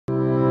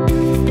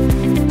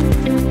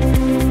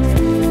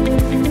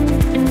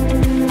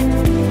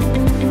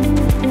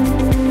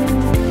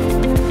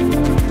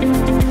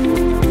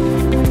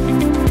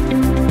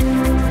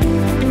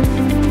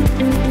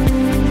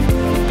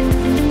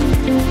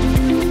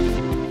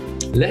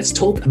let's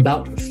talk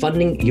about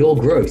funding your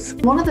growth.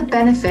 One of the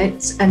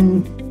benefits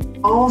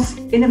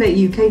of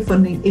Innovate UK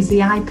funding is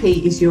the IP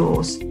is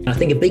yours. I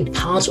think a big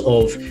part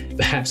of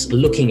perhaps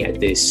looking at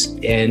this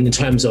and in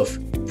terms of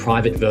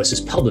private versus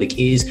public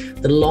is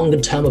the longer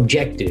term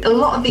objective. A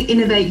lot of the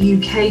Innovate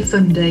UK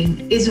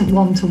funding isn't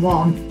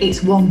one-to-one,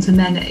 it's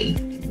one-to-many.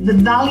 The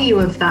value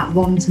of that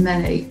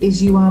one-to-many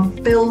is you are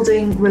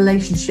building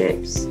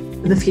relationships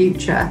for the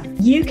future.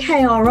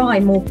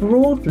 UKRI more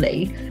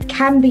broadly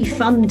can be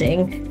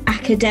funding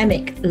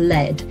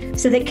academic-led.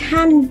 So there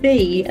can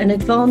be an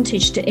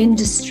advantage to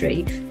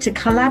industry to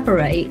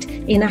collaborate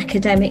in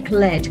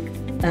academic-led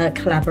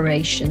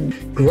collaboration.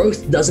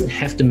 Growth doesn't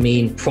have to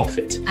mean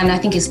profit. And I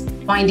think it's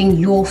finding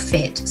your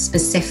fit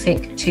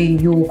specific to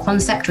your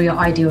concept or your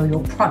idea or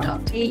your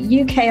product.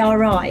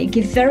 UKRI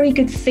give very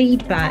good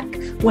feedback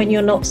when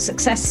you're not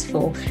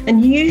successful,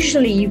 and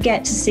usually you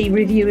get to see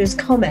reviewers'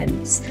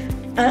 comments.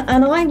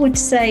 And I would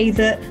say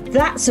that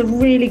that's a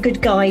really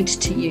good guide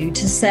to you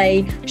to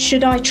say,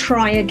 should I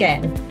try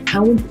again?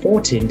 How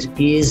important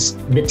is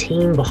the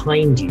team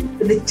behind you?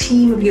 The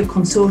team of your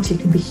consortium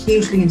can be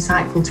hugely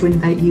insightful to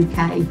Innovate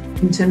UK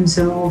in terms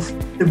of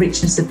the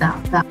richness of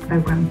that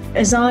programme.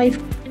 As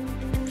I've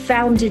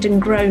founded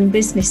and grown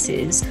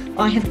businesses,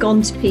 I have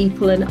gone to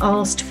people and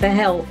asked for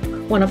help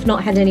when I've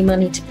not had any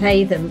money to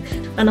pay them.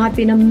 And I've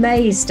been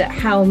amazed at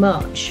how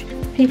much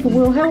people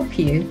will help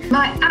you.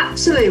 My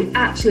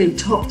absolute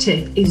top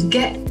tip is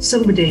get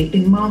somebody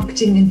in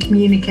marketing and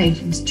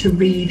communications to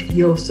read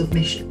your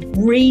submission.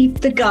 Read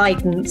the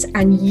guidance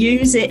and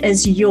use it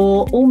as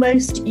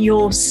almost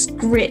your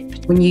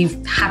script. When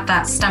you've had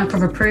that stamp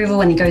of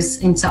approval and it goes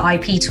into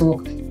IP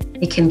talk,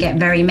 it can get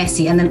very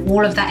messy. And then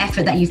all of that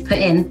effort that you've put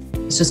in,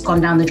 it's just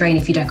gone down the drain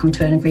if you don't come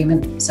to an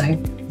agreement. So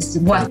it's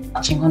worth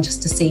touching on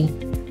just to see.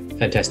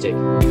 Fantastic.